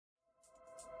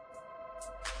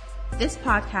This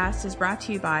podcast is brought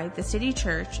to you by The City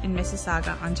Church in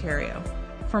Mississauga, Ontario.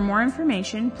 For more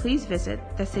information, please visit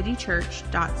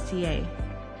thecitychurch.ca.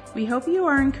 We hope you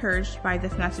are encouraged by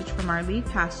this message from our lead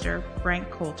pastor,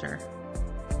 Frank Coulter.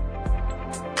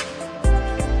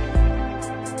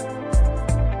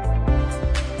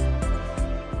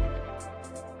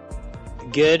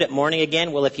 Good morning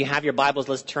again. Well, if you have your Bibles,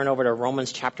 let's turn over to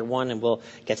Romans chapter 1 and we'll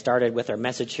get started with our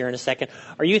message here in a second.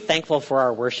 Are you thankful for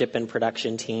our worship and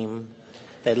production team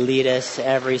that lead us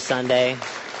every Sunday?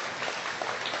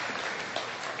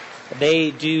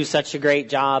 They do such a great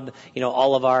job. You know,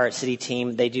 all of our city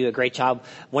team, they do a great job.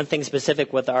 One thing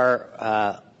specific with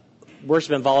our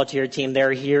worship and volunteer team,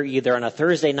 they're here either on a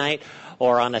Thursday night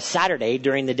or on a Saturday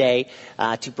during the day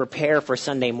to prepare for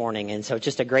Sunday morning. And so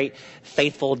just a great,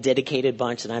 faithful, dedicated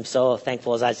bunch. And I'm so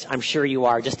thankful, as I'm sure you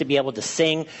are, just to be able to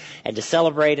sing and to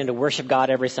celebrate and to worship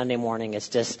God every Sunday morning. It's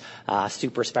just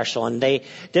super special. And they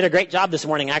did a great job this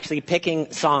morning actually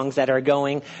picking songs that are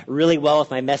going really well with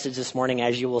my message this morning,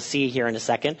 as you will see here in a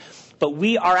second. But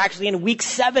we are actually in week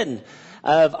 7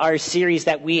 of our series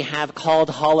that we have called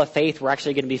Hall of Faith. We're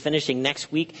actually going to be finishing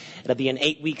next week. It'll be an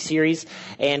 8-week series.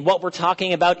 And what we're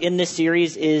talking about in this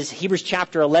series is Hebrews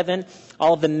chapter 11,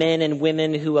 all of the men and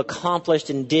women who accomplished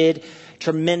and did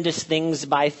tremendous things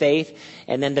by faith.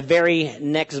 And then the very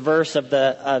next verse of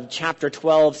chapter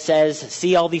 12 says,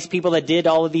 see all these people that did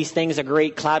all of these things, a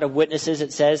great cloud of witnesses,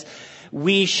 it says,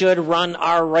 we should run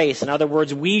our race. In other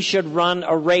words, we should run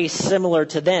a race similar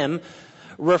to them,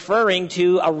 referring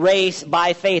to a race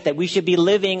by faith, that we should be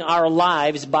living our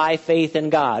lives by faith in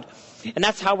God. And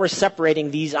that's how we're separating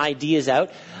these ideas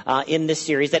out in this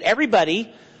series, that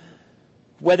everybody,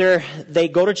 whether they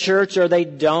go to church or they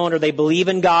don't, or they believe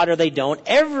in God or they don't,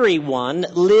 everyone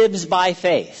lives by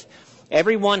faith.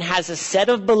 Everyone has a set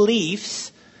of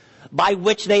beliefs by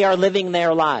which they are living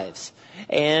their lives.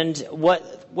 And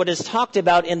what is talked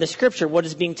about in the scripture, what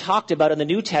is being talked about in the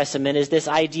New Testament, is this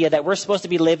idea that we're supposed to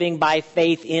be living by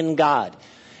faith in God.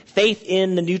 Faith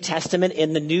in the New Testament,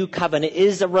 in the New Covenant,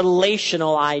 is a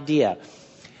relational idea.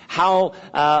 How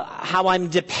I'm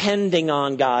depending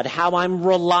on God, how I'm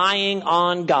relying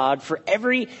on God for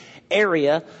every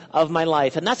area of my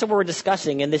life. And that's what we're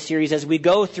discussing in this series as we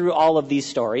go through all of these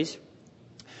stories.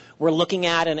 We're looking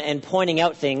at and pointing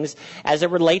out things as it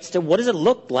relates to what does it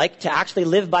look like to actually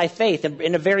live by faith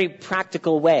in a very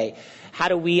practical way. How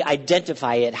do we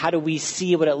identify it? How do we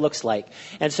see what it looks like?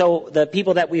 And so the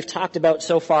people that we've talked about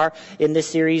so far in this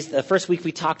series, the first week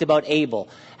we talked about Abel,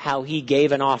 how he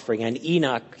gave an offering, and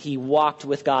Enoch, he walked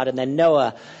with God, and then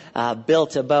Noah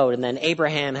built a boat, and then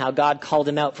Abraham, how God called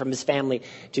him out from his family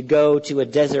to go to a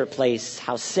desert place,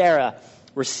 how Sarah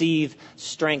receive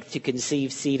strength to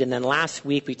conceive seed. And then last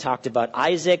week we talked about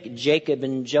Isaac, Jacob,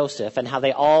 and Joseph, and how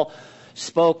they all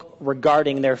spoke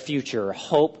regarding their future,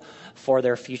 hope for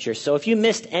their future. So if you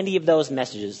missed any of those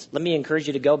messages, let me encourage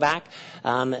you to go back,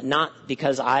 not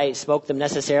because I spoke them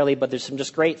necessarily, but there's some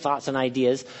just great thoughts and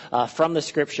ideas from the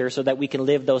scripture so that we can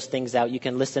live those things out. You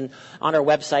can listen on our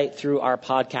website, through our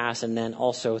podcast, and then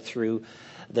also through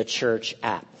the church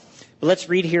app. But let's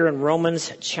read here in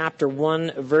Romans chapter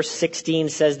 1, verse 16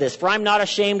 says this, for I'm not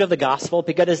ashamed of the gospel,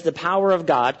 because it is the power of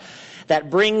God that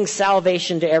brings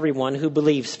salvation to everyone who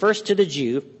believes, first to the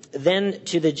Jew, then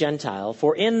to the Gentile.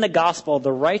 For in the gospel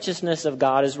the righteousness of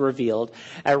God is revealed,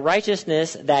 a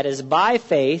righteousness that is by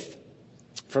faith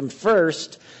from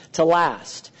first to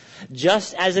last.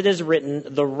 Just as it is written,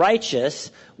 the righteous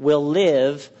will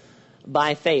live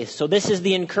by faith. So this is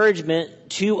the encouragement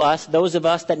to us, those of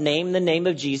us that name the name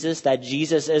of Jesus, that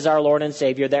Jesus is our Lord and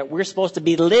Savior, that we're supposed to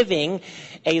be living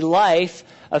a life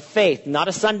of faith, not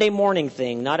a Sunday morning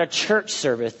thing, not a church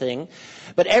service thing,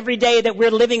 but every day that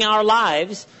we're living our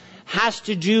lives has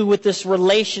to do with this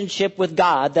relationship with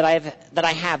God that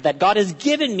I have, that God has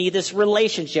given me this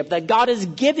relationship, that God has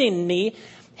given me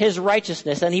His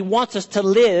righteousness, and He wants us to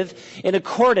live in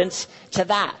accordance to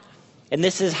that. And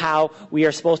this is how we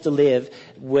are supposed to live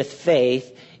with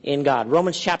faith in God.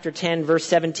 Romans chapter 10, verse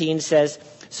 17 says,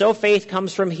 so faith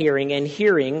comes from hearing, and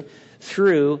hearing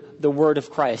through the word of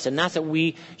Christ. And that's what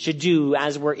we should do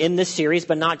as we're in this series,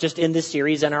 but not just in this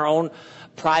series, in our own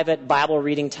private Bible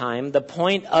reading time. The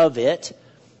point of it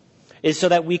is so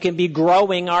that we can be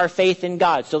growing our faith in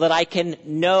God, so that I can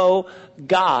know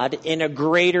God in a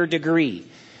greater degree.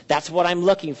 That's what I'm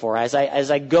looking for as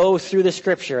I go through the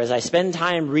scripture, as I spend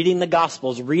time reading the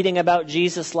Gospels, reading about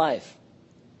Jesus' life.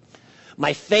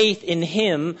 My faith in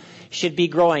Him should be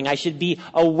growing. I should be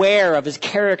aware of His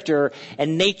character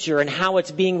and nature and how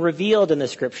it's being revealed in the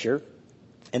scripture.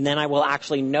 And then I will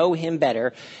actually know Him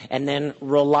better and then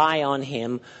rely on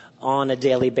Him on a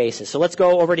daily basis. So let's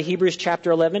go over to Hebrews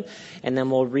chapter 11, and then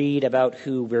we'll read about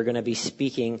who we're going to be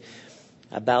speaking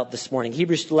about this morning.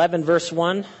 Hebrews 11, verse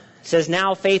 1 says,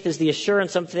 "Now faith is the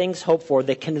assurance of things hoped for,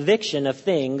 the conviction of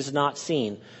things not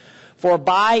seen. For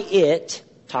by it,"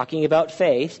 talking about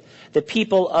faith, "the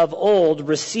people of old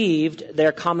received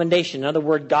their commendation." In other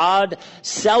words, God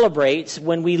celebrates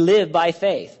when we live by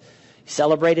faith. He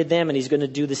celebrated them, and he's going to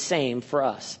do the same for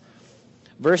us.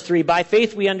 Verse 3, "By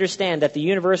faith we understand that the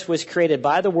universe was created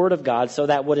by the word of God, so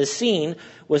that what is seen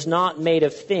was not made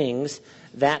of things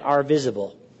that are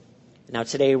visible." Now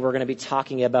today we're going to be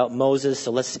talking about Moses,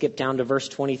 so let's skip down to verse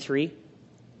 23.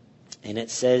 And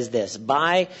it says this,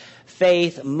 "By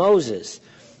faith Moses,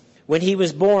 when he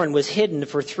was born, was hidden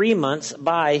for 3 months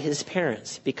by his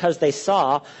parents, because they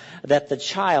saw that the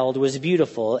child was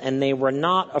beautiful, and they were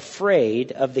not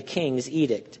afraid of the king's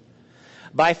edict.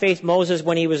 By faith Moses,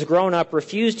 when he was grown up,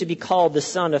 refused to be called the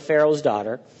son of Pharaoh's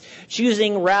daughter,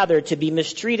 choosing rather to be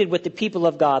mistreated with the people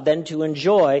of God than to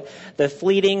enjoy the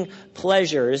fleeting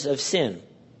pleasures of sin.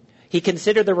 He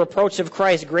considered the reproach of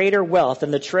Christ greater wealth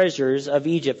than the treasures of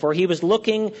Egypt, for he was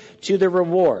looking to the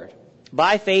reward.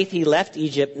 By faith he left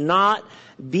Egypt, not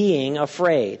being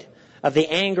afraid of the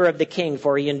anger of the king,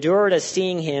 for he endured as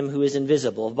seeing him who is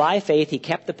invisible. By faith he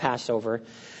kept the Passover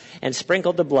and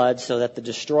sprinkled the blood so that the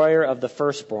destroyer of the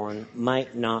firstborn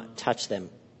might not touch them."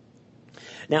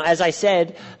 Now, as I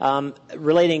said,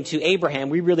 relating to Abraham,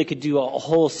 we really could do a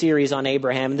whole series on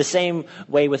Abraham. In the same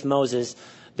way with Moses,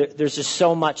 there's just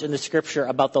so much in the scripture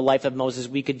about the life of Moses.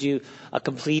 We could do a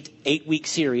complete 8-week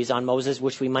series on Moses,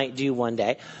 which we might do one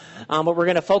day. But we're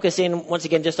going to focus in, once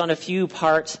again, just on a few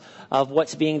parts of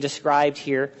what's being described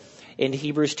here in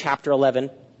Hebrews chapter 11.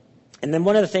 And then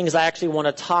one of the things I actually want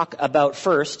to talk about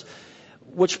first,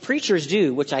 which preachers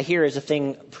do, which I hear is a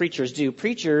thing preachers do.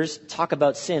 Preachers talk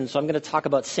about sin, so I'm going to talk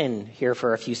about sin here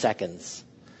for a few seconds.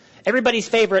 Everybody's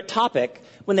favorite topic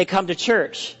when they come to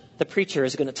church, the preacher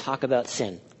is going to talk about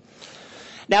sin.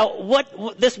 Now,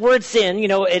 what this word sin,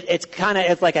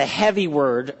 it's like a heavy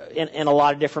word in a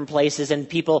lot of different places, and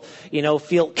people,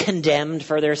 feel condemned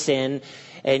for their sin,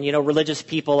 and, religious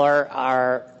people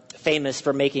are famous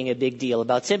for making a big deal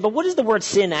about sin. But what does the word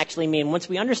sin actually mean? Once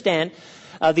we understand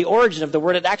the origin of the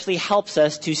word, it actually helps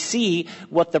us to see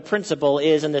what the principle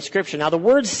is in the scripture. Now, the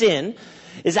word sin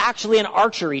is actually an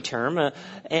archery term,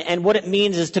 and what it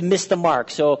means is to miss the mark.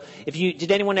 So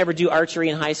did anyone ever do archery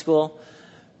in high school?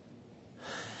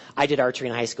 I did archery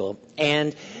in high school.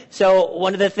 And so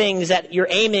one of the things that you're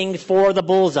aiming for the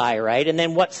bullseye, right? And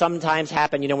then what sometimes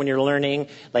happens, when you're learning,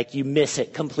 like you miss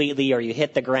it completely or you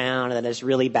hit the ground and then it's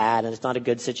really bad and it's not a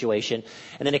good situation.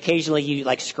 And then occasionally you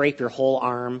scrape your whole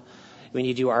arm when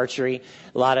you do archery.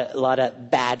 A lot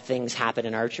of bad things happen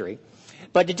in archery.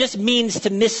 But it just means to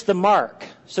miss the mark.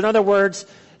 So in other words,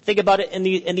 think about it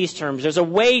in these terms. There's a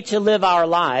way to live our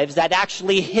lives that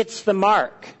actually hits the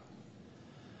mark.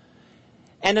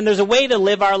 And then there's a way to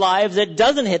live our lives that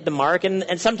doesn't hit the mark,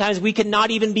 and sometimes we can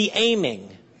not even be aiming.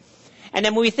 And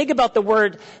then when we think about the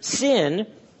word sin,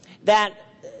 and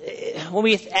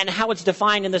how it's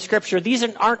defined in the scripture, these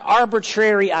aren't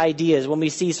arbitrary ideas when we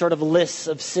see sort of lists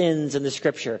of sins in the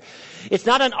scripture. It's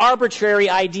not an arbitrary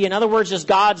idea. In other words, just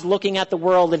God's looking at the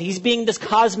world and he's being this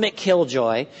cosmic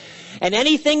killjoy. And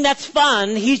anything that's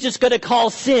fun, he's just going to call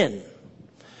sin.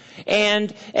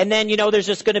 And then, there's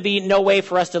just going to be no way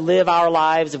for us to live our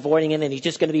lives avoiding it, and he's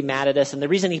just going to be mad at us. And the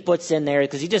reason he puts sin there is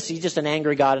because he's just an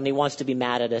angry God, and he wants to be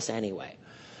mad at us anyway.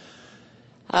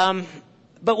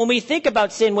 But when we think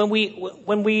about sin, when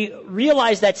we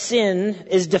realize that sin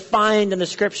is defined in the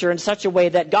scripture in such a way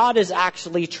that God is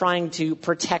actually trying to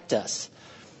protect us.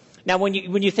 Now, when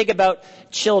you think about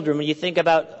children, when you think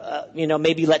about,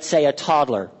 maybe let's say a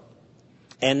toddler.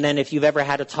 And then if you've ever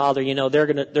had a toddler,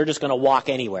 they're just going to walk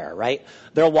anywhere, right?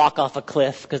 They'll walk off a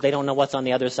cliff because they don't know what's on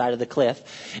the other side of the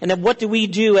cliff. And then what do we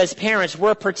do as parents?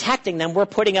 We're protecting them. We're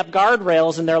putting up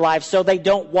guardrails in their lives so they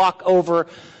don't walk over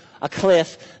a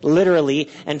cliff, literally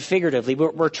and figuratively.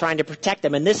 We're trying to protect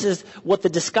them. And this is what the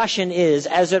discussion is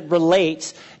as it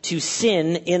relates to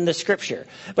sin in the scripture.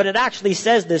 But it actually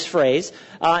says this phrase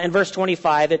in verse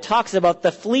 25. It talks about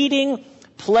the fleeting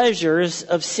pleasures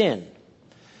of sin.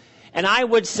 And I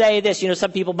would say this,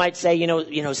 some people might say,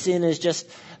 sin is just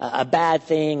a bad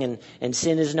thing and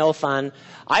sin is no fun.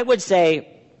 I would say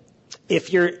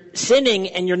if you're sinning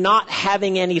and you're not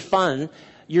having any fun,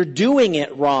 you're doing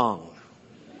it wrong.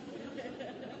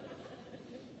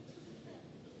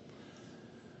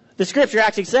 The scripture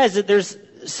actually says that there's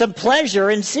some pleasure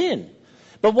in sin.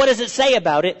 But what does it say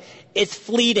about it? It's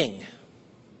fleeting.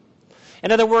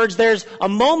 In other words, there's a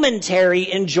momentary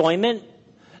enjoyment.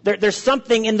 There's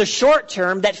something in the short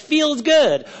term that feels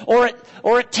good, or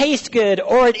it tastes good,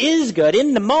 or it is good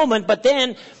in the moment, but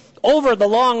then over the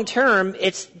long term,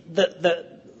 it's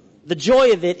the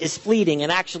joy of it is fleeting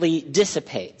and actually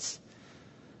dissipates.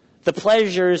 The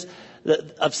pleasures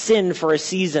of sin for a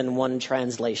season, one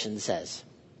translation says.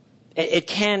 It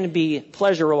can be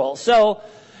pleasurable. So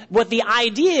what the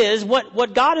idea is,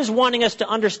 what God is wanting us to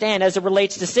understand as it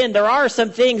relates to sin, there are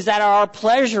some things that are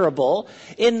pleasurable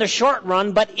in the short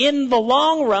run, but in the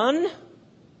long run,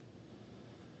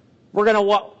 we're going to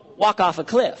walk off a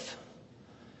cliff.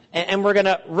 And we're going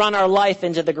to run our life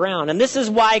into the ground. And this is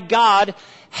why God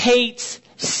hates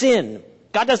sin.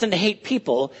 God doesn't hate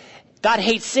people. God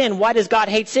hates sin. Why does God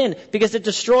hate sin? Because it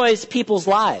destroys people's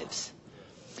lives.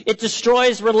 It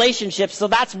destroys relationships. So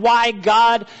that's why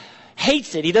God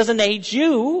hates it. He doesn't hate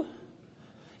you.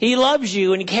 He loves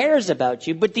you and cares about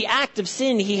you. But the act of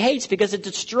sin he hates because it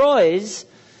destroys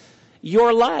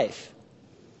your life.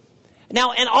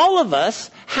 Now, and all of us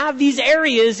have these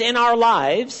areas in our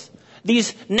lives,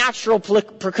 these natural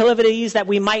proclivities that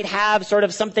we might have, sort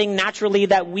of something naturally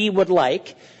that we would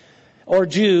like or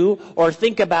do or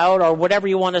think about or whatever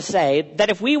you want to say, that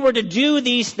if we were to do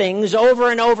these things over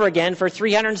and over again for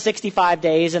 365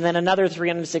 days and then another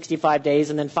 365 days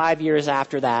and then 5 years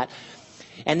after that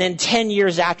and then 10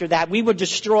 years after that, we would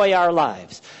destroy our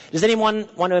lives. Does anyone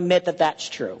want to admit that that's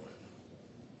true?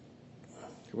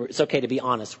 It's okay to be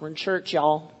honest. We're in church,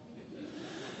 y'all.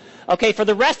 Okay, for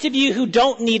the rest of you who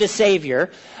don't need a savior,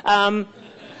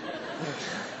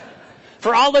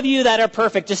 for all of you that are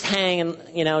perfect, just hang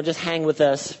with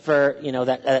us for,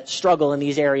 that struggle in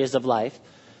these areas of life.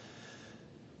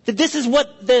 That this is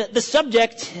what the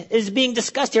subject is being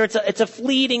discussed here. It's a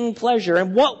fleeting pleasure,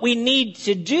 and what we need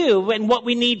to do and what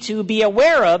we need to be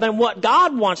aware of and what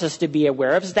God wants us to be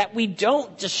aware of is that we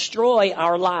don't destroy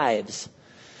our lives.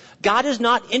 God is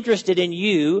not interested in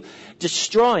you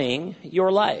destroying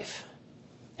your life.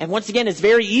 And once again, it's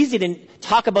very easy to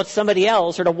talk about somebody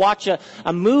else or to watch a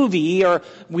movie or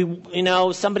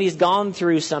somebody's gone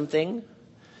through something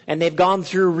and they've gone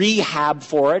through rehab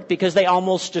for it because they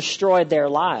almost destroyed their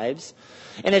lives.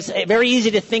 And it's very easy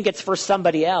to think it's for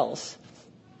somebody else.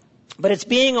 But it's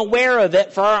being aware of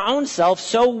it for our own self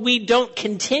so we don't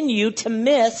continue to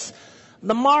miss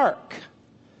the mark.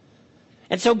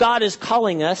 And so God is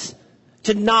calling us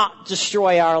to not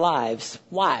destroy our lives.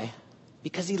 Why?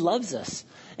 Because he loves us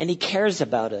and he cares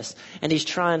about us and he's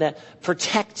trying to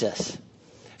protect us.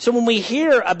 So when we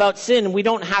hear about sin, we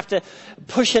don't have to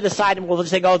push it aside and we'll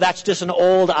just think, oh, that's just an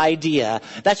old idea.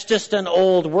 That's just an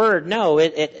old word. No,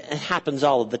 it happens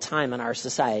all of the time in our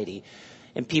society.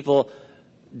 And people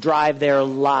drive their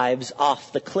lives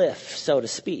off the cliff, so to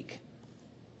speak.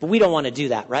 But we don't want to do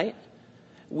that, right?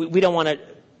 We don't want to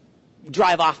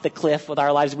drive off the cliff with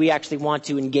our lives. We actually want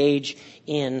to engage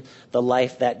in the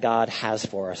life that God has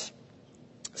for us.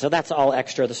 So that's all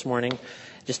extra this morning.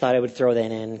 Just thought I would throw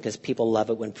that in because people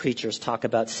love it when preachers talk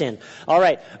about sin. All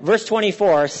right, verse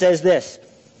 24 says this.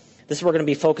 This is what we're going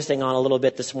to be focusing on a little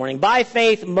bit this morning. By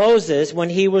faith, Moses,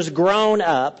 when he was grown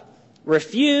up,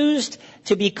 refused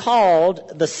to be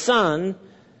called the son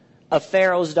of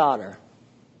Pharaoh's daughter.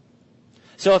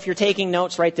 So if you're taking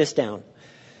notes, write this down.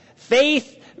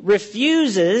 Faith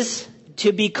refuses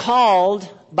to be called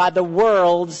by the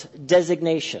world's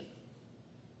designation.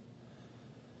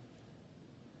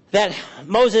 That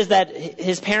Moses, that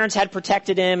his parents had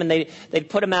protected him and they'd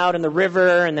put him out in the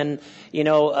river and then,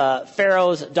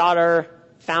 Pharaoh's daughter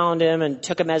found him and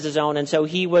took him as his own. And so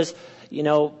he was,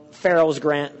 Pharaoh's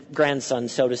grandson,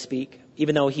 so to speak,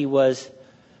 even though he was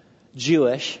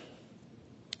Jewish.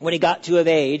 When he got to of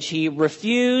age, he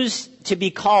refused to be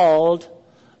called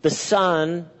the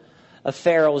son of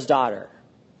Pharaoh's daughter.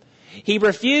 He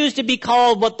refused to be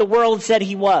called what the world said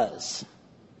he was.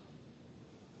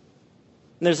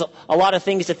 And there's a lot of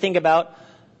things to think about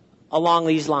along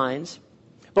these lines.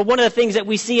 But one of the things that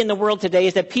we see in the world today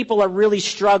is that people are really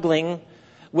struggling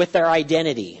with their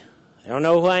identity. I don't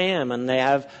know who I am, and they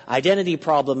have identity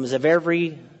problems of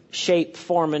every shape,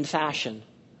 form, and fashion.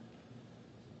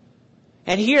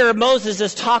 And here Moses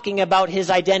is talking about his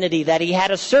identity, that he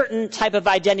had a certain type of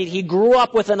identity. He grew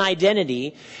up with an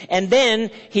identity, and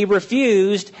then he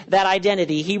refused that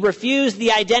identity. He refused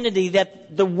the identity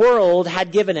that the world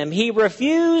had given him. He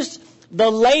refused the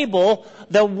label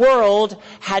the world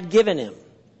had given him.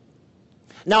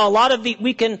 Now, a lot of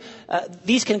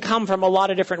these can come from a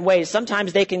lot of different ways.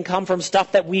 Sometimes they can come from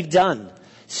stuff that we've done,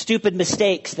 stupid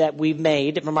mistakes that we've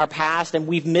made from our past, and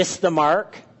we've missed the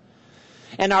mark.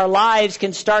 And our lives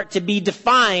can start to be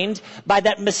defined by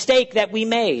that mistake that we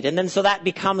made. And then so that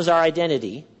becomes our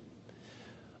identity.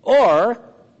 Or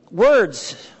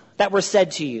Words that were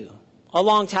said to you a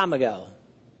long time ago,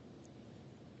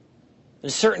 at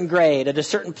a certain grade, at a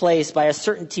certain place, by a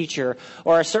certain teacher,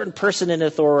 or a certain person in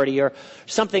authority, or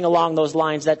something along those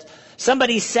lines, that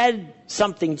somebody said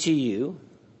something to you,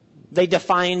 they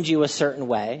defined you a certain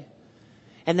way,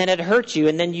 and then it hurt you,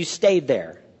 and then you stayed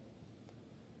there.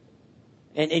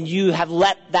 And you have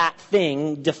let that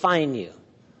thing define you.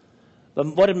 But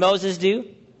what did Moses do?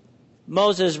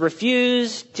 Moses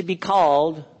refused to be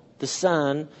called the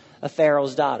son of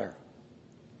Pharaoh's daughter.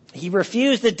 He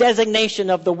refused the designation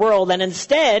of the world, and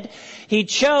instead he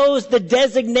chose the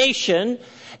designation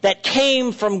that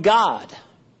came from God.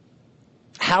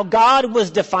 How God was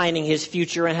defining his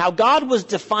future and how God was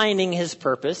defining his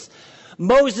purpose.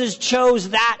 Moses chose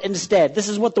that instead. This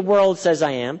is what the world says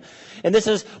I am. And this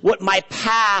is what my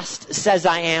past says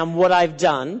I am, what I've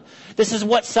done. This is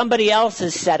what somebody else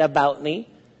has said about me.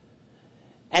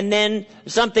 And then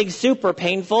something super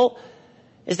painful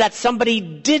is that somebody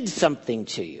did something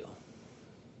to you.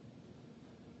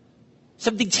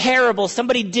 Something terrible.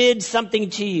 Somebody did something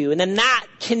to you. And then that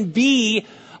can be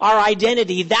our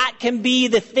identity. That can be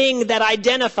the thing that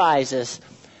identifies us.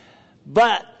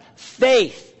 But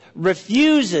faith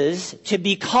refuses to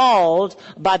be called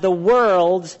by the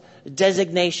world's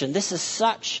designation. This is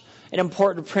such an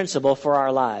important principle for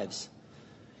our lives.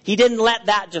 He didn't let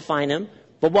that define him,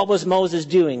 but what was Moses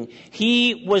doing?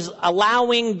 He was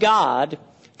allowing God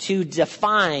to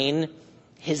define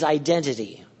his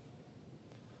identity.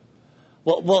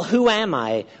 Well, who am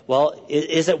I? Well,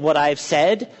 is it what I've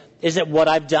said? Is it what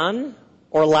I've done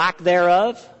or lack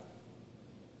thereof?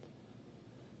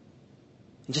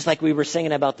 Just like we were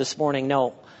singing about this morning,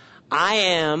 no, I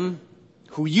am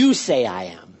who you say I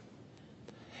am.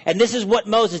 And this is what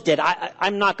Moses did.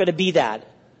 I'm not going to be that.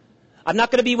 I'm not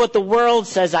going to be what the world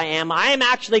says I am. I am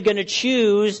actually going to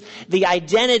choose the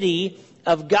identity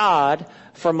of God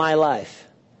for my life.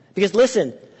 Because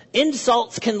listen,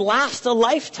 insults can last a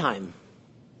lifetime.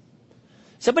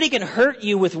 Somebody can hurt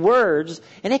you with words,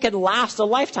 and it can last a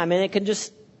lifetime, and it can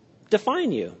just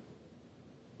define you.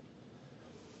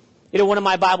 You know, one of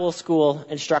my Bible school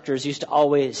instructors used to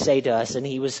always say to us, and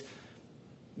he was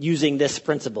using this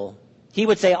principle. He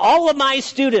would say, all of my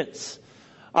students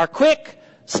are quick,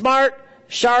 smart,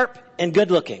 sharp, and good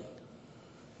looking.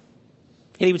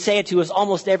 And he would say it to us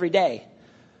almost every day.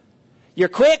 You're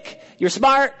quick, you're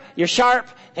smart, you're sharp,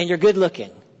 and you're good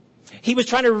looking. He was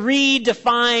trying to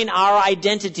redefine our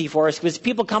identity for us because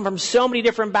people come from so many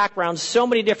different backgrounds, so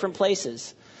many different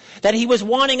places, that he was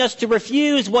wanting us to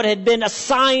refuse what had been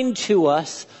assigned to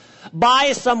us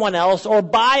by someone else or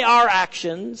by our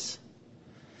actions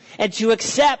and to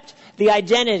accept the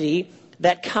identity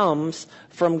that comes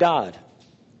from God.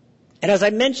 And as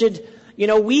I mentioned, you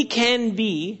know, we can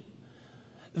be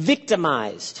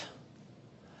victimized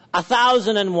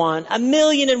 1,001,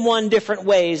 1,000,001 different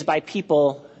ways by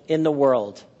people in the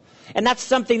world. And that's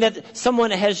something that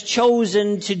someone has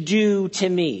chosen to do to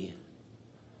me.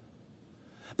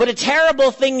 But a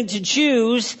terrible thing to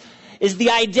choose is the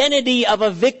identity of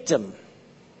a victim.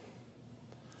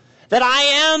 That I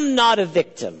am not a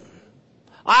victim.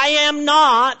 I am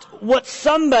not what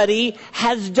somebody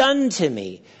has done to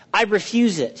me. I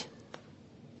refuse it.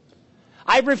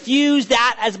 I refuse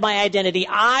that as my identity.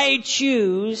 I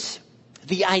choose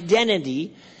the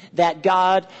identity that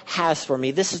God has for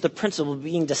me. This is the principle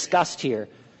being discussed here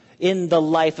in the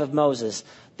life of Moses.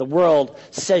 The world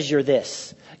says you're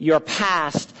this. Your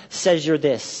past says you're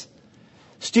this.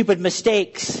 Stupid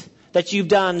mistakes that you've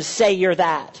done say you're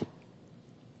that.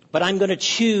 But I'm going to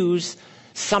choose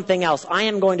something else. I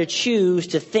am going to choose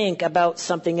to think about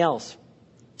something else.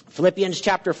 Philippians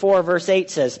chapter 4 verse 8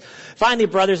 says, finally,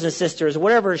 brothers and sisters,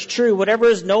 whatever is true, whatever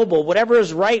is noble, whatever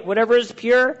is right, whatever is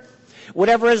pure,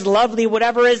 whatever is lovely,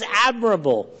 whatever is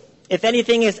admirable, if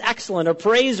anything is excellent or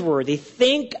praiseworthy,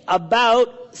 think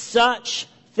about such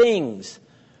things.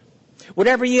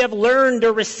 Whatever you have learned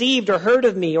or received or heard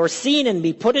of me or seen in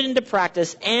me, put it into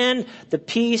practice, and the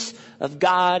peace of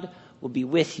God will be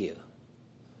with you.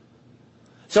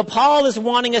 So Paul is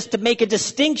wanting us to make a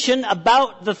distinction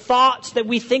about the thoughts that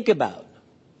we think about.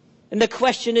 And the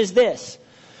question is this: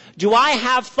 do I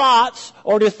have thoughts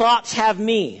or do thoughts have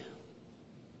me?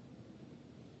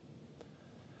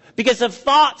 Because if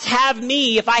thoughts have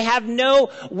me, if I have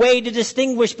no way to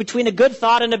distinguish between a good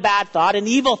thought and a bad thought, an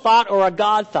evil thought or a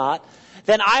God thought,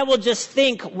 then I will just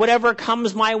think whatever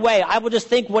comes my way. I will just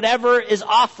think whatever is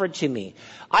offered to me.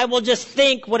 I will just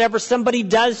think whatever somebody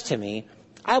does to me.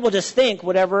 I will just think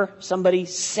whatever somebody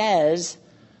says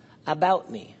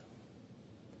about me.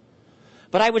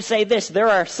 But I would say this: there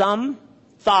are some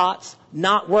thoughts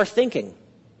not worth thinking.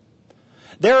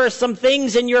 There are some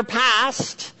things in your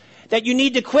past that you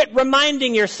need to quit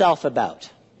reminding yourself about.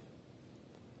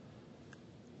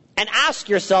 And ask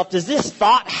yourself, does this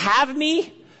thought have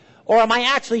me? Or am I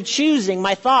actually choosing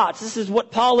my thoughts? This is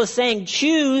what Paul is saying.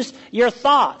 Choose your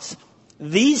thoughts.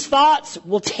 These thoughts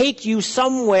will take you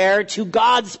somewhere to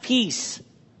God's peace.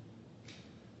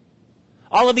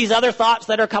 All of these other thoughts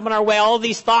that are coming our way, all of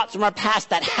these thoughts from our past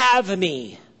that have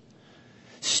me.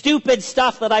 Stupid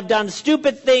stuff that I've done,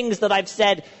 stupid things that I've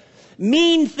said,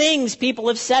 mean things people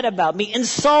have said about me,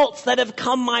 insults that have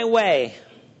come my way.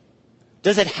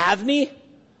 Does it have me?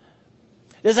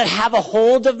 Does it have a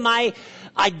hold of my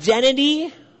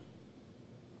identity?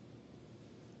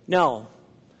 No.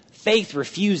 Faith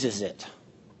refuses it.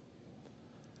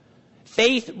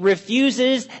 Faith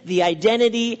refuses the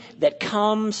identity that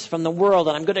comes from the world,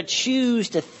 and I'm going to choose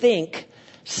to think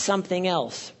something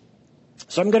else.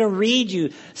 So I'm going to read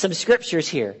you some scriptures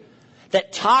here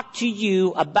that talk to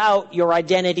you about your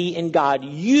identity in God.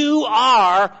 You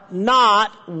are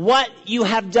not what you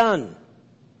have done.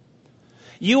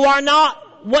 You are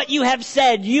not what you have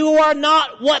said. You are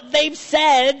not what they've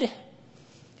said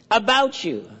about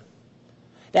you.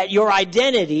 That your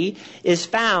identity is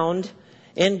found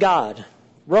in God.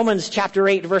 Romans chapter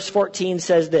 8 verse 14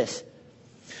 says this.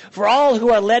 For all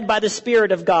who are led by the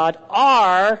Spirit of God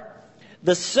are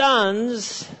the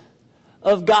sons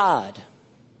of God.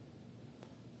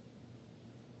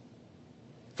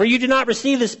 For you do not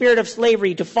receive the spirit of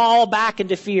slavery to fall back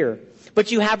into fear,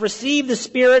 but you have received the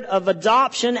spirit of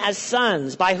adoption as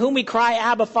sons, by whom we cry,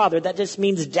 Abba, Father. That just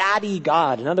means Daddy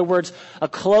God. In other words, a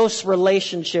close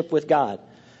relationship with God.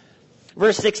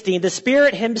 Verse 16, the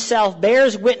Spirit himself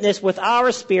bears witness with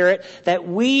our spirit that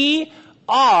we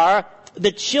are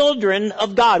the children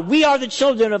of God. We are the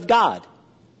children of God.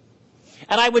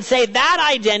 And I would say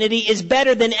that identity is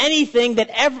better than anything that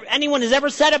anyone has ever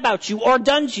said about you or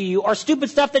done to you or stupid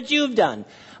stuff that you've done.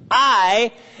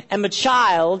 I am a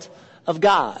child of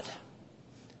God.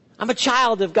 I'm a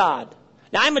child of God.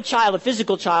 Now, I'm a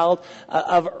physical child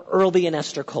of Early and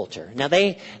Esther Coulter. Now,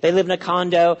 they live in a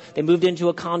condo. They moved into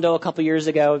a condo a couple years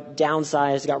ago,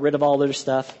 downsized, got rid of all their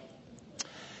stuff.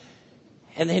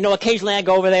 And, occasionally I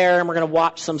go over there and we're going to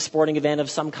watch some sporting event of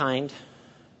some kind.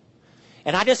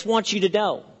 And I just want you to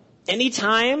know,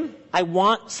 anytime I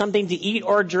want something to eat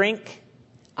or drink,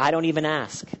 I don't even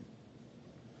ask.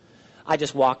 I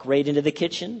just walk right into the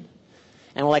kitchen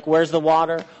and I'm like, where's the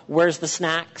water? Where's the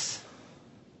snacks?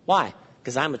 Why?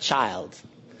 Because I'm a child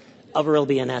of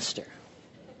Early and Esther.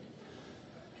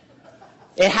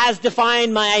 It has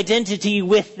defined my identity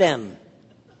with them.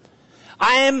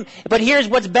 But here's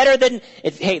what's better than,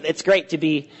 it's great to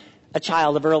be a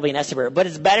child of Early and Esther, but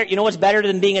it's better, what's better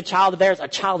than being a child of theirs? A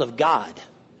child of God.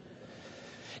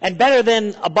 And better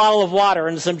than a bottle of water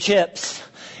and some chips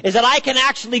is that I can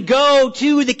actually go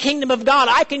to the kingdom of God.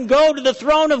 I can go to the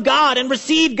throne of God and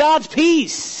receive God's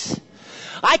peace.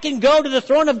 I can go to the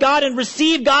throne of God and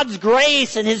receive God's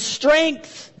grace and His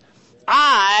strength.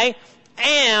 I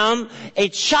am a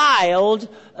child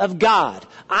of God.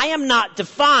 I am not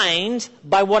defined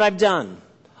by what I've done.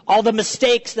 All the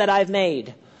mistakes that I've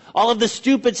made. All of the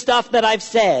stupid stuff that I've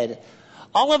said.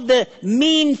 All of the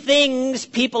mean things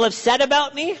people have said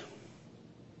about me.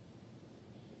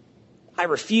 I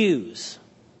refuse.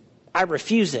 I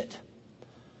refuse it.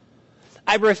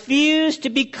 I refuse to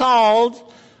be called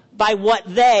by what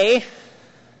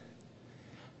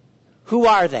who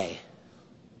are they?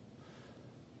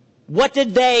 What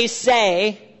did they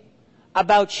say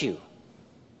about you?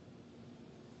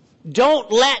 Don't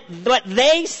let what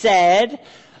they said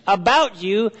about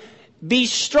you be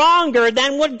stronger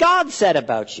than what God said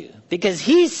about you. Because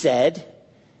He said,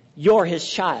 you're His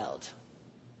child.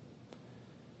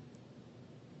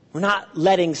 We're not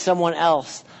letting someone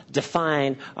else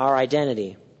define our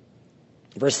identity.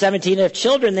 Verse 17, if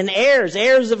children, then heirs,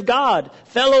 heirs of God,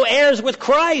 fellow heirs with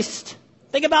Christ.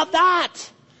 Think about that.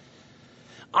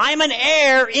 I'm an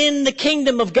heir in the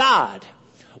kingdom of God.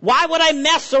 Why would I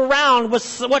mess around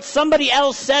with what somebody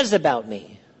else says about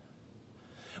me?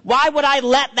 Why would I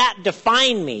let that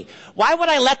define me? Why would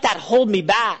I let that hold me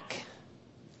back?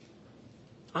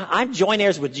 I'm joint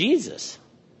heirs with Jesus.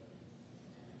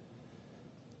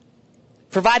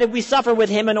 Provided we suffer with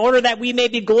Him in order that we may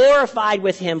be glorified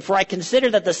with Him. For I consider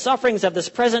that the sufferings of this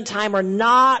present time are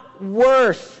not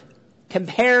worth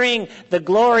comparing the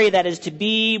glory that is to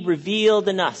be revealed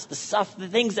in us. The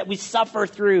things that we suffer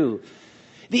through.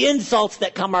 The insults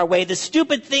that come our way. The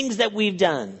stupid things that we've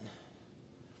done.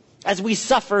 As we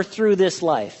suffer through this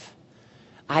life.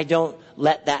 I don't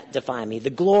let that define me. The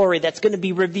glory that's going to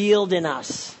be revealed in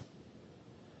us.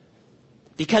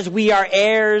 Because we are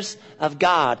heirs of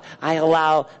God, I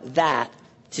allow that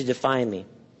to define me.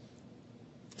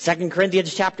 2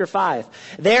 Corinthians chapter 5.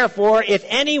 Therefore, if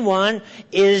anyone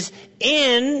is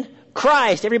in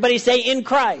Christ, everybody say in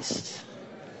Christ.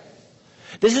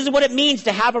 This is what it means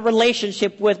to have a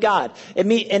relationship with God. And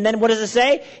then what does it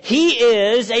say? He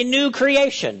is a new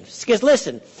creation. Because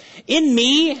listen, in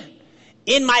me,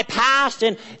 in my past,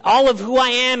 and all of who I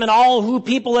am and all who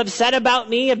people have said about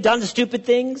me, have done stupid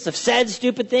things, have said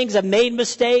stupid things, have made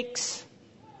mistakes.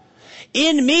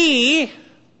 In me,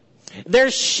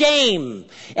 there's shame.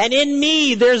 And in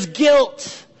me, there's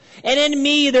guilt. And in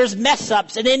me, there's mess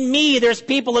ups. And in me, there's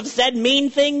people have said mean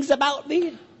things about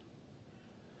me.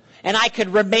 And I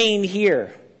could remain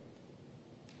here.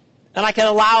 And I could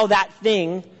allow that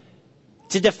thing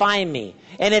to define me.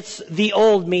 And it's the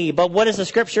old me. But what does the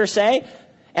scripture say?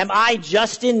 Am I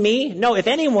just in me? No, if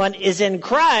anyone is in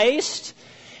Christ,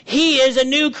 he is a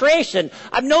new creation.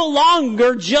 I'm no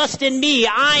longer just in me.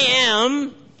 I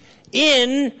am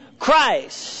in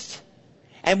Christ.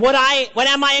 And what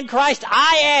am I in Christ?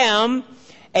 I am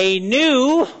a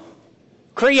new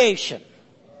creation.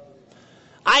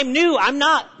 I'm new. I'm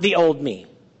not the old me.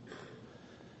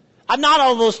 I'm not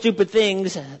all those stupid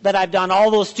things that I've done,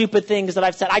 all those stupid things that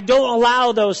I've said. I don't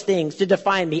allow those things to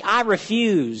define me. I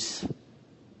refuse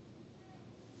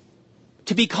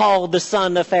to be called the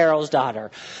son of Pharaoh's daughter.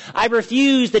 I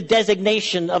refuse the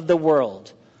designation of the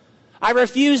world. I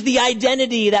refuse the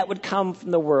identity that would come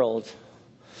from the world.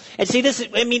 And see,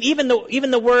 even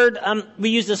the word, we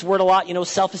use this word a lot,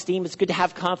 self-esteem. It's good to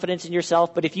have confidence in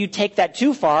yourself. But if you take that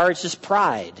too far, it's just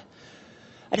pride.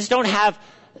 I just don't have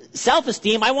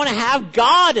self-esteem. I want to have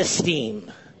God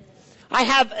esteem. I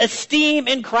have esteem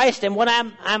in Christ. And what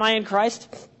am I in Christ?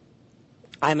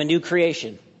 I'm a new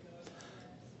creation.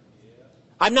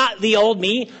 I'm not the old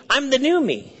me. I'm the new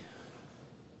me.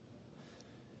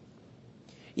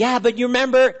 Yeah, but do you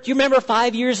remember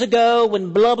 5 years ago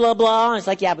when blah, blah, blah? And it's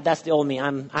like, yeah, but that's the old me.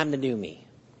 I'm the new me.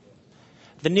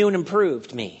 The new and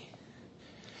improved me.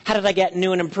 How did I get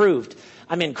new and improved?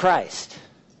 I'm in Christ.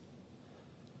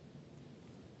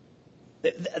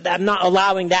 I'm not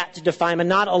allowing that to define me. I'm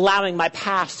not allowing my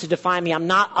past to define me. I'm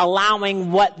not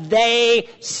allowing what they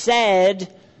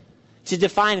said to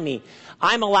define me.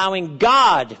 I'm allowing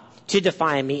God to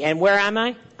define me. And where am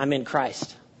I? I'm in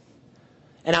Christ.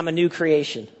 And I'm a new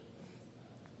creation.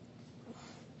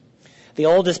 The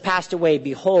old has passed away.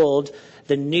 Behold,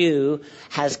 the new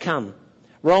has come.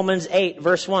 Romans 8,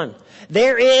 verse 1.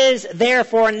 There is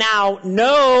therefore now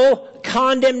no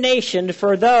condemnation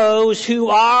for those who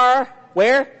are,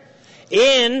 where?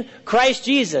 In Christ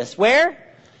Jesus. Where?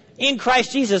 In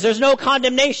Christ Jesus. There's no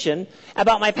condemnation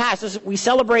about my past. We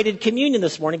celebrated communion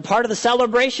this morning. Part of the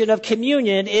celebration of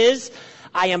communion is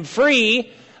I am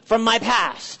free from my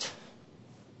past.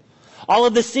 All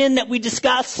of the sin that we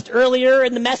discussed earlier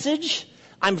in the message,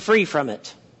 I'm free from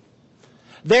it.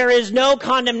 There is no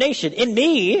condemnation in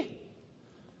me.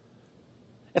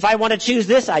 If I want to choose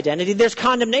this identity, there's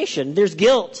condemnation. There's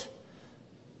guilt.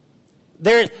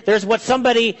 There's what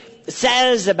somebody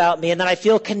says about me, and then I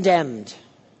feel condemned.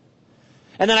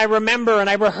 And then I remember and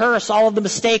I rehearse all of the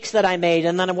mistakes that I made,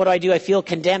 and then what do? I feel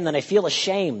condemned, and I feel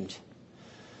ashamed.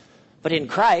 But in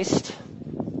Christ,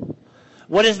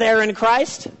 what is there in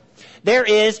Christ? There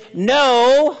is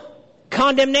no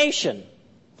condemnation.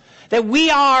 That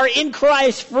we are in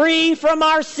Christ free from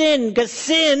our sin, because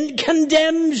sin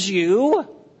condemns you.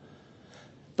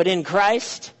 But in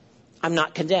Christ, I'm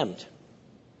not condemned.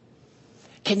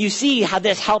 Can you see how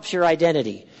this helps your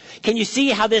identity? Can you see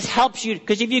how this helps you?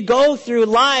 Because if you go through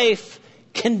life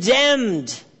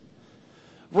condemned,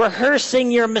 rehearsing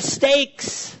your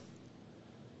mistakes,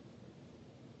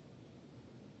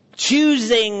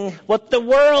 choosing what the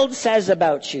world says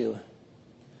about you,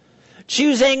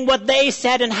 choosing what they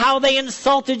said and how they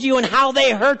insulted you and how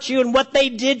they hurt you and what they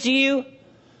did to you.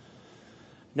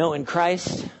 No, in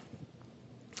Christ,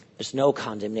 there's no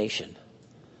condemnation.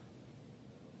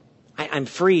 I'm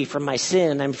free from my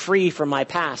sin. I'm free from my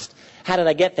past. How did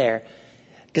I get there?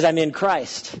 Because I'm in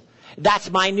Christ.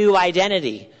 That's my new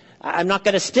identity. I'm not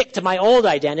going to stick to my old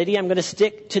identity. I'm going to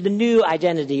stick to the new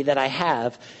identity that I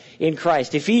have in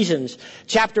Christ. Ephesians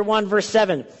chapter 1, verse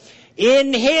 7.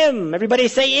 In Him, everybody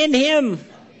say in Him.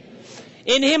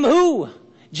 In Him who?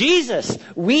 Jesus.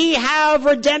 We have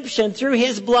redemption through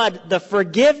His blood, the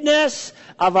forgiveness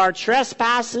of our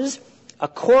trespasses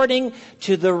according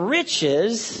to the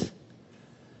riches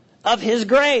of His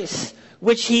grace,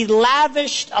 which He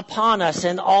lavished upon us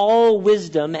in all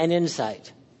wisdom and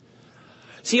insight.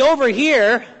 See, over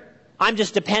here, I'm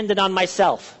just dependent on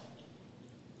myself.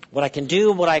 what I can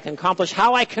do, what I can accomplish,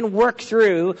 how I can work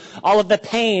through all of the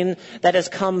pain that has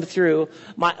come through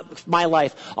my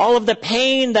life, all of the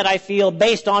pain that I feel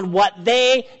based on what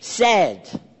they said.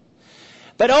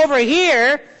 But over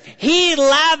here, he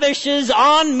lavishes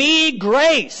on me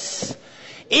grace.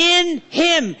 In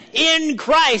him, in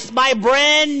Christ, my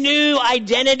brand new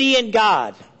identity in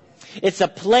God. It's a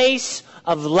place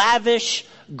of lavish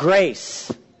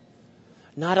grace.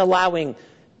 Not allowing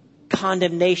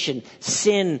condemnation,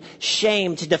 sin,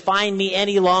 shame to define me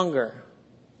any longer.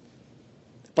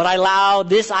 But I allow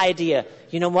this idea,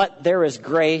 you know what? There is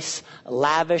grace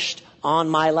lavished on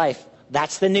my life.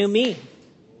 That's the new me.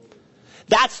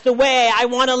 That's the way I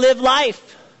want to live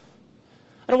life.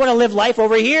 I don't want to live life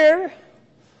over here.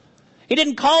 He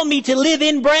didn't call me to live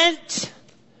in Brent.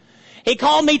 He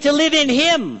called me to live in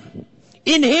him.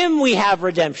 In him we have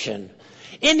redemption.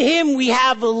 In him we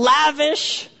have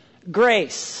lavish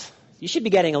grace. You should be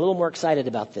getting a little more excited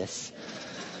about this,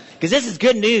 because this is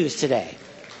good news today.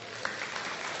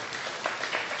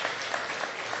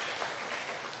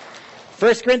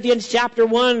 1 Corinthians chapter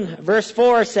 1 verse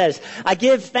 4 says, I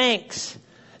give thanks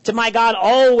to my God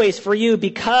always for you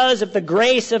because of the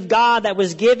grace of God that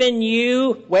was given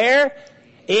you, where?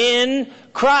 In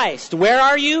Christ. Where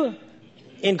are you?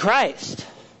 In Christ.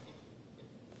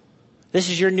 This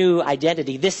is your new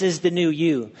identity. This is the new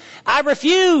you. I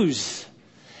refuse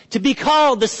to be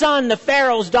called the son of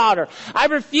Pharaoh's daughter. I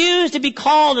refuse to be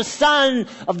called a son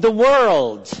of the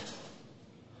world.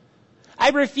 I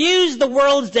refuse the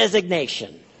world's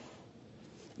designation.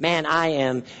 Man, I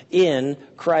am in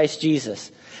Christ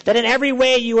Jesus. That in every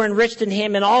way you are enriched in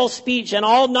him in all speech and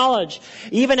all knowledge,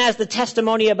 even as the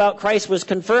testimony about Christ was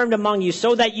confirmed among you,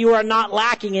 so that you are not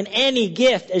lacking in any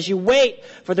gift as you wait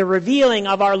for the revealing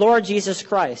of our Lord Jesus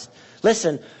Christ.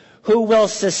 Listen, who will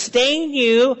sustain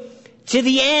you to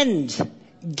the end,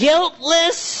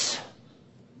 guiltless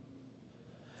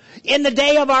in the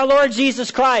day of our Lord Jesus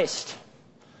Christ.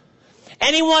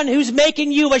 Anyone who's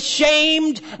making you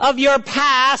ashamed of your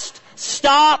past,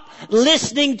 stop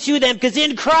listening to them, because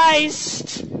in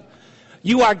Christ,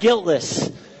 you are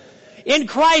guiltless. In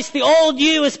Christ, the old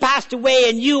you has passed away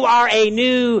and you are a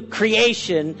new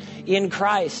creation in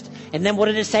Christ. And then what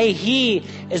did it say? He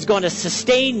is going to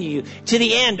sustain you to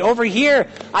the end. Over here,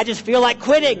 I just feel like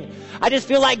quitting. I just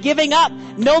feel like giving up.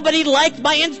 Nobody liked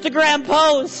my Instagram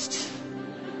post.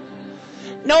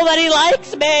 Nobody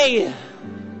likes me.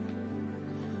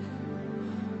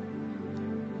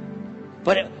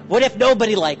 But what if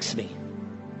nobody likes me?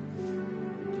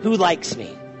 Who likes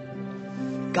me?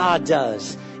 God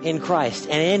does in Christ.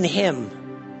 And in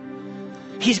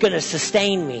him, he's going to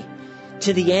sustain me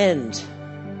to the end.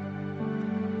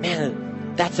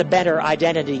 Man, that's a better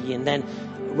identity. And then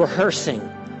rehearsing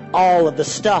all of the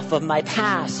stuff of my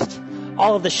past,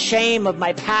 all of the shame of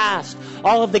my past,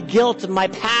 all of the guilt of my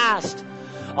past,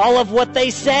 all of what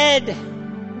they said.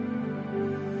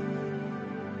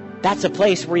 That's a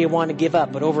place where you want to give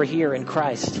up. But over here in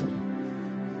Christ,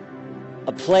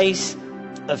 a place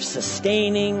of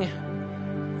sustaining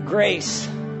grace.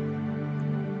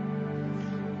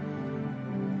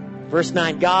 Verse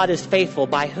 9, God is faithful,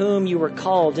 by whom you were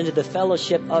called into the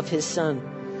fellowship of his Son.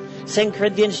 2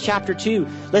 Corinthians chapter 2.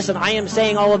 Listen, I am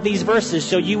saying all of these verses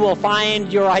so you will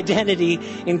find your identity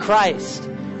in Christ.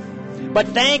 But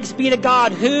thanks be to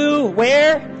God who,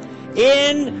 where?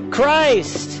 In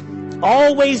Christ,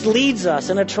 always leads us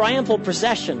in a triumphal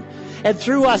procession, and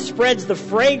through us spreads the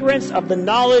fragrance of the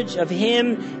knowledge of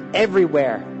him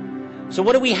everywhere. So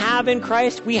what do we have in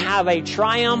Christ? We have a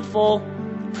triumphal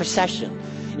procession.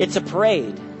 It's a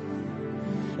parade.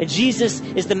 And Jesus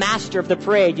is the master of the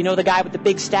parade. You know the guy with the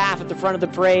big staff at the front of the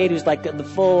parade who's like the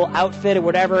full outfit or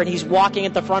whatever, and he's walking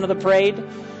at the front of the parade?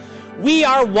 We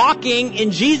are walking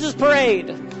in Jesus' parade.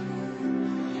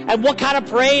 And what kind of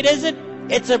parade is it?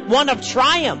 It's one of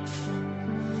triumph.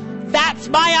 That's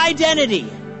my identity.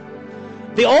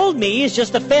 The old me is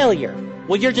just a failure.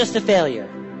 Well, you're just a failure.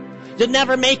 You'll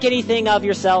never make anything of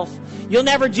yourself. You'll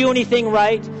never do anything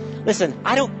right. Listen,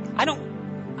 I don't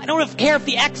care if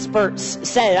the experts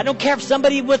said it. I don't care if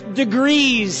somebody with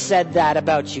degrees said that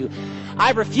about you.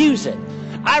 I refuse it.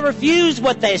 I refuse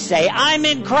what they say. I'm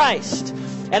in Christ.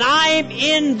 And I'm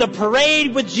in the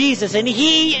parade with Jesus. And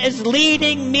he is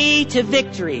leading me to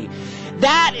victory.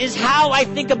 That is how I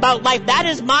think about life. That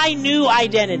is my new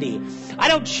identity. I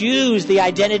don't choose the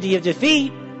identity of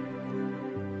defeat.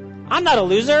 I'm not a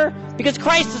loser because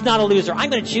Christ is not a loser. I'm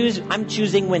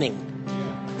choosing winning.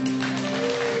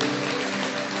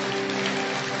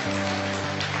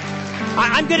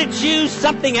 I'm going to choose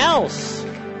something else.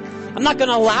 I'm not going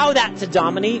to allow that to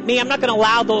dominate me. I'm not going to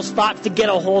allow those thoughts to get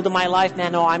a hold of my life.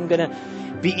 Man, no, I'm going to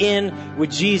begin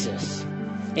with Jesus.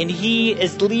 And he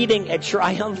is leading a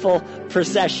triumphal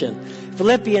procession.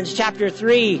 Philippians chapter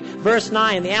 3, verse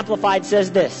 9, the Amplified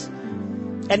says this,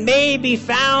 and may be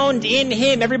found in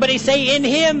him. Everybody say, in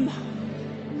him.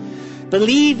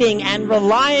 Believing and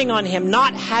relying on him,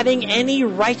 not having any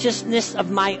righteousness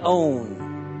of my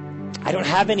own. I don't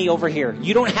have any over here.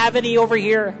 You don't have any over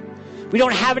here. We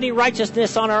don't have any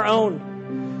righteousness on our own.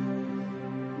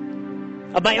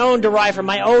 Of my own derived from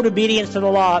my own obedience to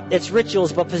the law, its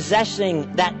rituals, but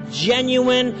possessing that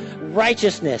genuine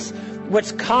righteousness,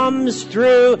 which comes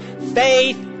through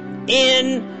faith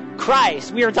in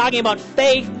Christ. We are talking about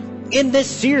faith in this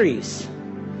series.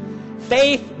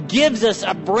 Faith gives us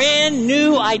a brand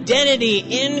new identity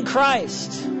in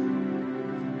Christ.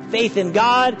 Faith in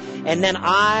God, and then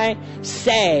I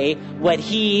say what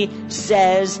he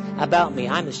says about me.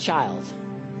 I'm his child.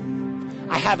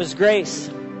 I have his grace.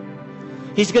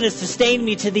 He's going to sustain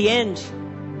me to the end.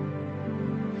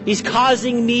 He's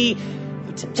causing me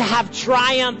to have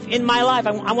triumph in my life.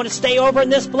 I want to stay over in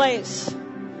this place.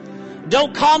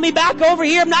 Don't call me back over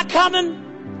here. I'm not coming.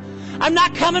 I'm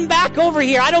not coming back over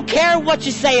here. I don't care what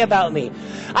you say about me.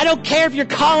 I don't care if you're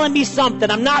calling me something.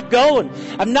 I'm not going.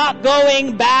 I'm not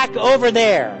going back over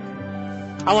there.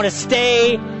 I want to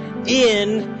stay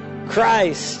in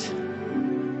Christ,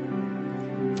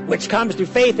 which comes through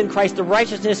faith in Christ, the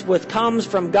righteousness which comes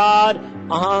from God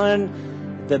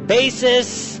on the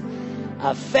basis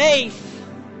of faith,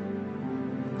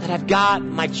 that I've got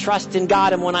my trust in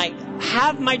God. And when I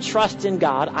have my trust in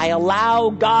God, I allow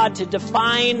God to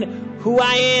define who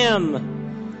I am.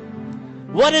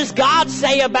 What does God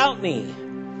say about me?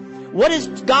 What is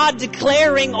God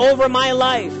declaring over my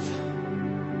life?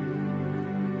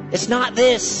 It's not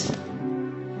this.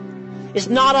 It's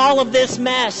not all of this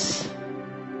mess.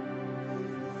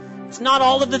 It's not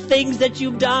all of the things that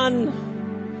you've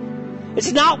done.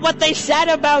 It's not what they said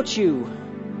about you.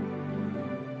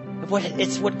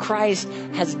 It's what Christ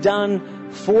has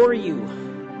done for you.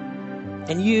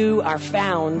 And you are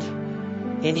found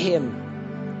in him.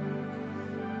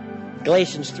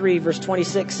 Galatians 3 verse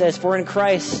 26 says, for in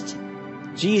Christ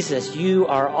Jesus you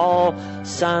are all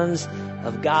sons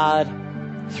of God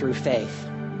through faith.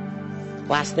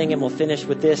 Last thing, and we'll finish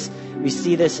with this. We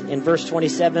see this in verse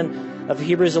 27 of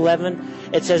Hebrews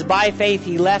 11. It says, by faith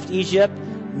he left Egypt,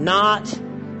 not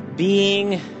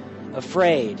being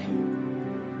afraid. If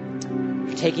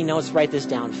you're taking notes, write this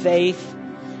down. Faith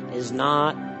is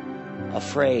not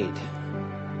afraid.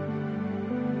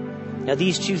 Now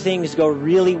these two things go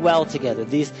really well together.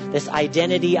 This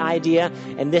identity idea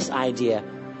and this idea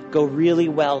go really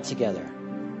well together.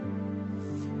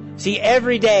 See,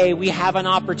 every day we have an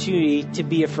opportunity to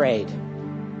be afraid.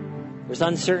 There's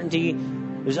uncertainty,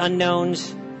 there's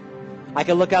unknowns. I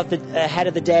could look out ahead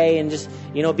of the day and just,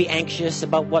 be anxious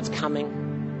about what's coming.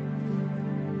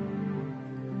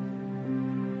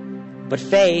 But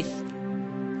faith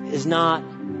is not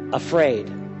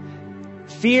afraid.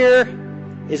 Fear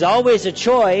is always a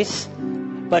choice,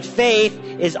 but faith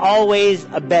is always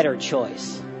a better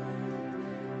choice.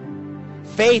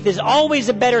 Faith is always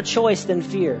a better choice than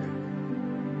fear.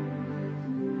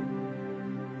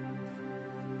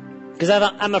 Because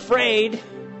I'm afraid,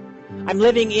 I'm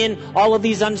living in all of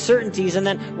these uncertainties, and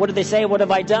then what do they say? What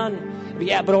have I done?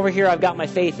 Yeah, but over here I've got my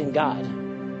faith in God.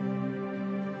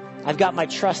 I've got my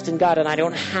trust in God, and I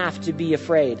don't have to be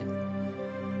afraid.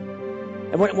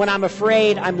 And when I'm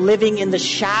afraid, I'm living in the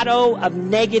shadow of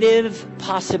negative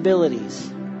possibilities.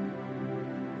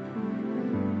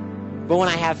 But when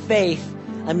I have faith,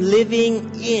 I'm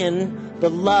living in the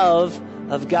love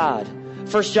of God.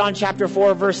 1 John chapter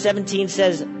 4, verse 17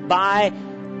 says, by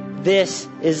this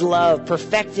is love,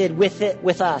 perfected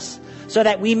with us, so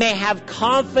that we may have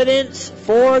confidence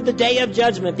for the day of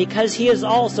judgment, because he is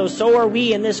also, so are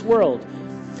we in this world.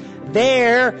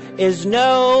 There is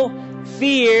no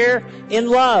fear in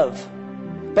love,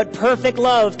 but perfect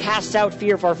love casts out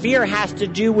fear, for fear has to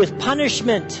do with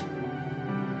punishment.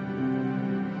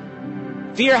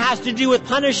 Fear has to do with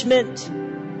punishment.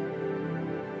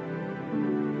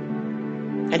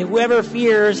 And whoever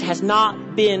fears has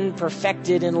not been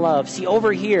perfected in love. See,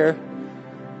 over here,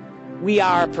 we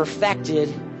are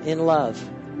perfected in love.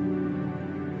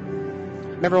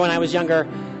 Remember when I was younger,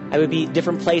 I would be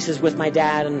different places with my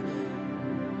dad,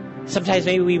 and sometimes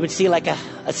maybe we would see like a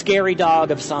scary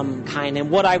dog of some kind. And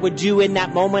what I would do in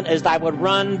that moment is I would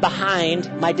run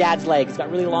behind my dad's legs. He's got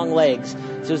really long legs, so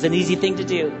it was an easy thing to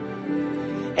do.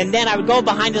 And then I would go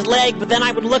behind his leg, but then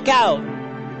I would look out.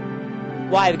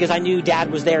 Why? Because I knew Dad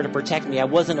was there to protect me. I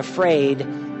wasn't afraid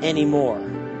anymore.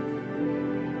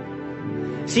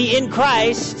 See, in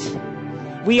Christ,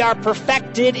 We are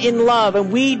perfected in love,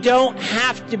 and we don't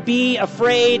have to be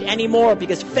afraid anymore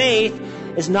because faith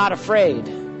is not afraid.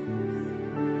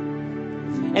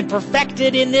 And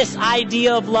perfected in this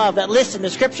idea of love that, listen, the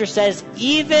scripture says,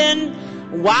 even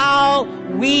while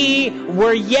we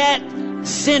were yet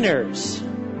sinners,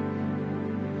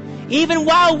 even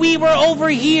while we were over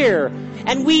here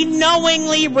and we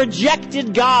knowingly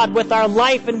rejected God with our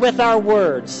life and with our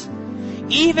words,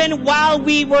 even while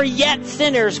we were yet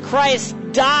sinners, Christ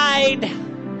died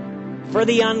for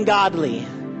the ungodly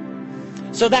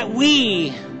so that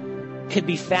we could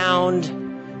be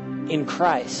found in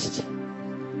Christ.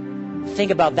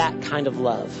 Think about that kind of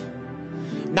love.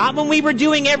 Not when we were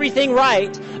doing everything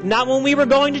right, not when we were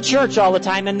going to church all the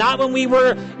time, and not when we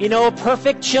were,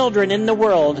 perfect children in the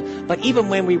world, but even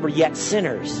when we were yet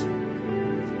sinners.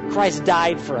 Christ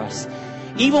died for us.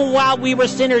 Even while we were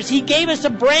sinners, He gave us a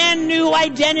brand new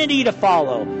identity to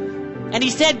follow. And He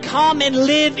said, come and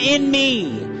live in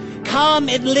me. Come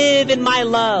and live in my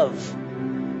love.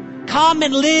 Come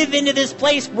and live into this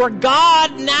place where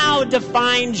God now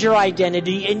defines your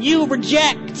identity and you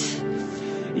reject.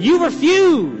 You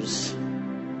refuse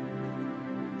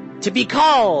to be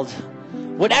called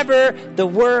whatever the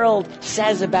world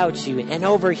says about you. And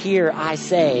over here I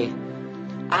say,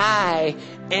 I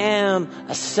am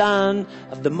a son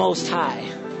of the Most High.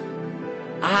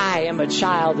 I am a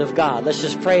child of God. Let's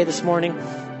just pray this morning.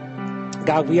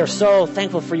 God, we are so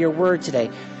thankful for your word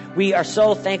today. We are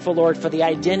so thankful, Lord, for the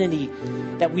identity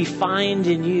that we find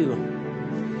in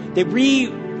you. That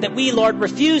we, Lord,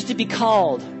 refuse to be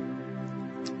called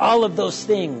all of those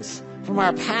things from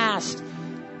our past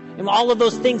and all of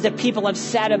those things that people have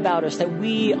said about us, that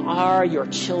we are your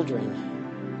children.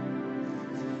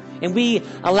 And we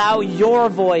allow your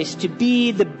voice to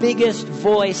be the biggest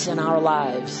voice in our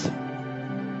lives.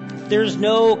 There's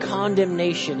no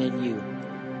condemnation in you.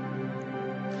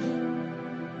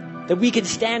 That we can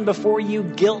stand before you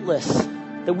guiltless.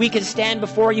 That we can stand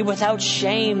before you without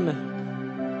shame.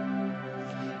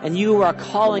 And you are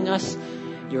calling us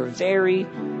your very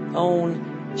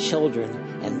own children.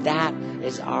 And that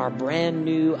is our brand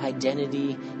new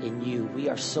identity in you. We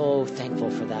are so thankful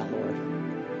for that, Lord.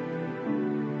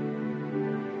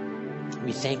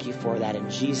 We thank you for that. In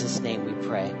Jesus' name we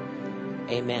pray.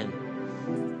 Amen.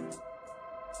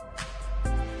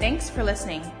 Thanks for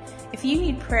listening. If you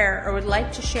need prayer or would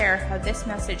like to share how this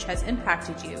message has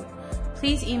impacted you,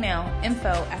 please email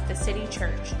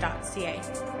info@thecitychurch.ca.